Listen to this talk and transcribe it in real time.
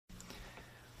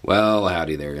Well,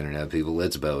 howdy there, Internet people.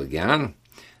 It's Bo again.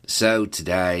 So,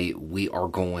 today we are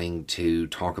going to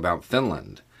talk about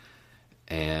Finland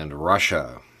and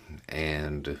Russia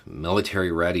and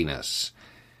military readiness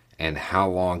and how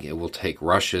long it will take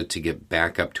Russia to get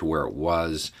back up to where it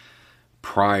was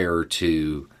prior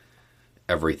to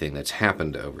everything that's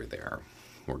happened over there.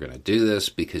 We're going to do this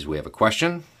because we have a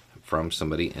question from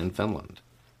somebody in Finland.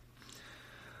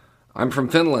 I'm from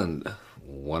Finland.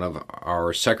 One of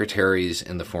our secretaries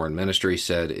in the foreign ministry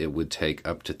said it would take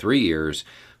up to 3 years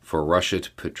for Russia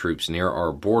to put troops near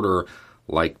our border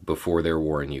like before their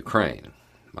war in Ukraine.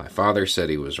 My father said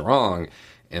he was wrong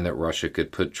and that Russia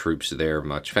could put troops there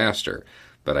much faster,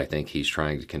 but I think he's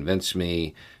trying to convince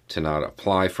me to not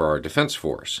apply for our defense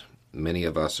force. Many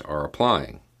of us are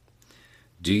applying.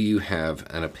 Do you have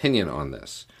an opinion on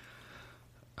this?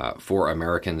 For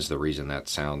Americans, the reason that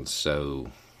sounds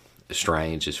so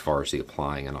strange as far as the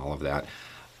applying and all of that,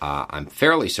 I'm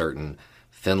fairly certain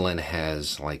Finland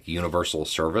has like universal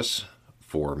service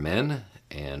for men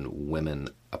and women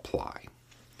apply.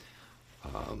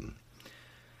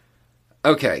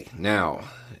 Okay, now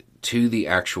to the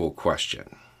actual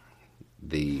question.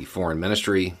 The foreign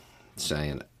ministry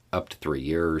saying up to 3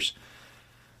 years.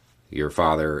 Your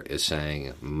father is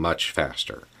saying much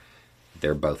faster.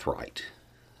 They're both right.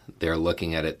 They're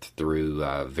looking at it through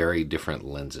very different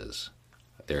lenses.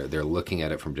 They're looking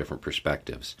at it from different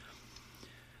perspectives.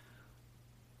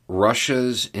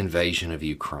 Russia's invasion of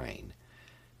Ukraine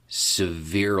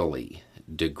severely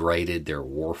degraded their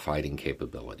warfighting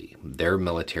capability. Their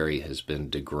military has been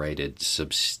degraded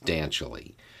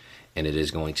substantially, and it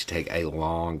is going to take a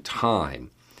long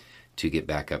time to get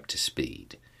back up to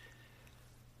speed.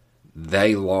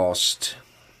 They lost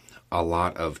a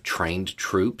lot of trained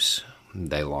troops.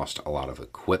 They lost a lot of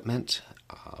equipment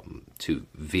to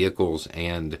vehicles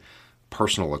and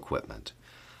personal equipment.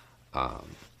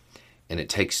 And it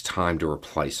takes time to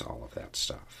replace all of that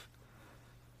stuff.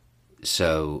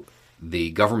 So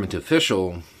the government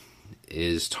official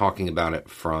is talking about it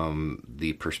from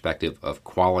the perspective of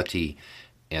quality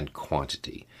and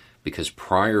quantity. Because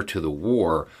prior to the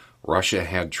war, Russia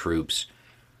had troops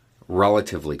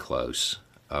relatively close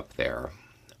up there.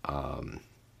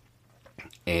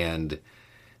 And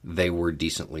they were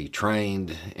decently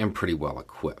trained and pretty well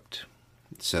equipped.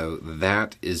 So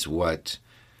that is what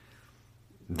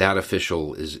that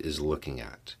official is looking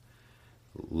at.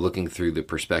 Looking through the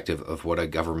perspective of what a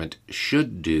government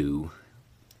should do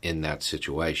in that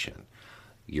situation.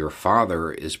 Your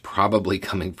father is probably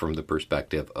coming from the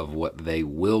perspective of what they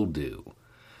will do,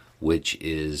 which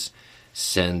is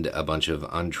send a bunch of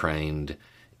untrained,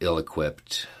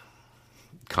 ill-equipped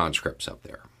conscripts up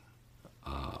there.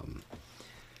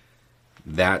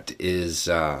 That is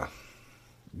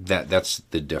that's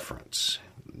the difference.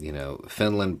 You know,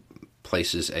 Finland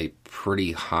places a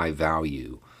pretty high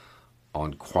value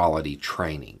on quality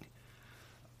training.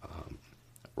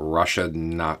 Russia,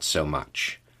 not so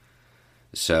much.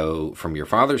 So, from your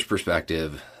father's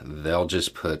perspective, they'll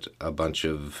just put a bunch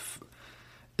of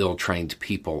ill-trained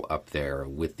people up there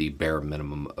with the bare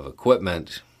minimum of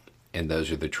equipment, and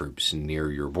those are the troops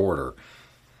near your border.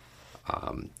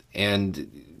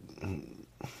 And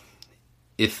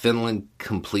if Finland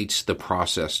completes the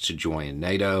process to join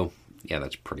NATO, yeah,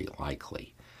 that's pretty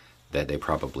likely that they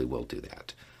probably will do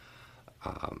that.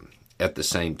 At the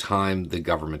same time, the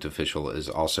government official is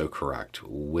also correct.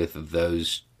 With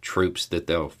those troops that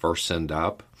they'll first send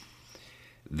up,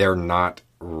 they're not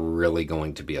really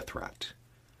going to be a threat.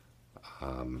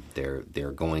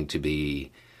 They're going to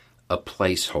be a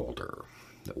placeholder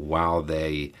while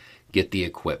they get the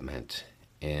equipment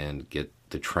and get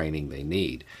the training they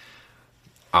need.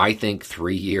 I think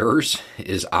 3 years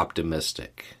is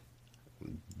optimistic.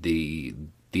 The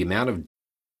amount of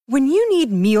When you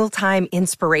need mealtime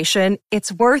inspiration,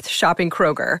 it's worth shopping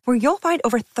Kroger, where you'll find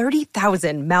over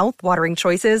 30,000 mouth-watering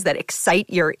choices that excite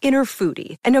your inner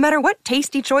foodie. And no matter what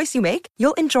tasty choice you make,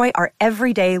 you'll enjoy our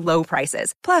everyday low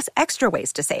prices, plus extra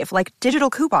ways to save, like digital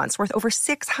coupons worth over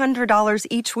 $600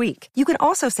 each week. You can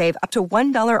also save up to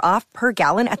 $1 off per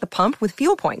gallon at the pump with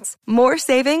fuel points. More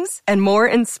savings and more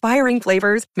inspiring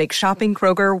flavors make shopping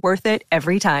Kroger worth it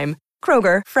every time.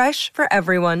 Kroger, fresh for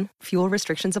everyone. Fuel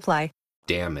restrictions apply.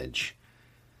 Damage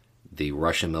the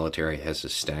Russian military has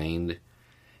sustained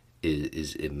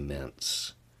is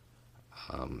immense.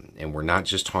 And we're not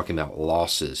just talking about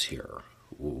losses here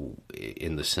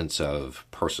in the sense of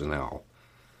personnel.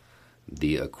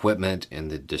 The equipment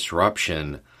and the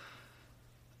disruption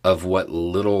of what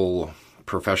little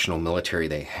professional military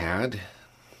they had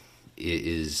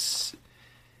it's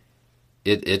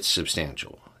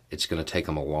substantial. It's going to take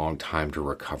them a long time to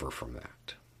recover from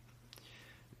that.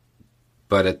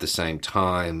 But at the same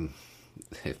time,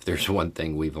 if there's one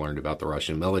thing we've learned about the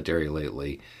Russian military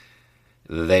lately,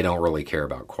 they don't really care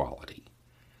about quality.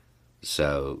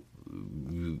 So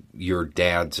your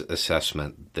dad's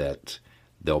assessment that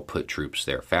they'll put troops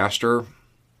there faster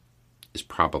is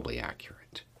probably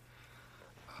accurate.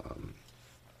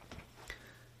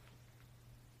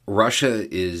 Russia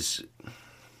is...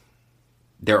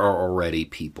 There are already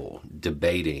people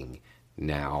debating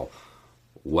now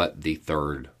what the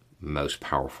third most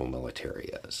powerful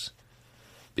military is,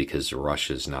 because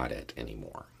Russia's not it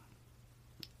anymore.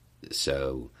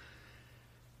 So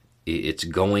it's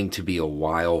going to be a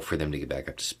while for them to get back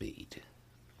up to speed.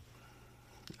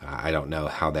 I don't know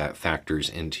how that factors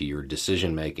into your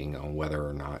decision making on whether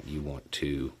or not you want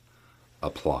to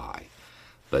apply,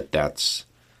 but that's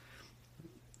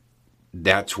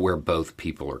where both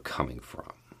people are coming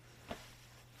from.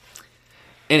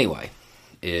 Anyway,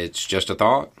 it's just a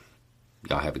thought.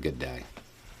 Y'all have a good day.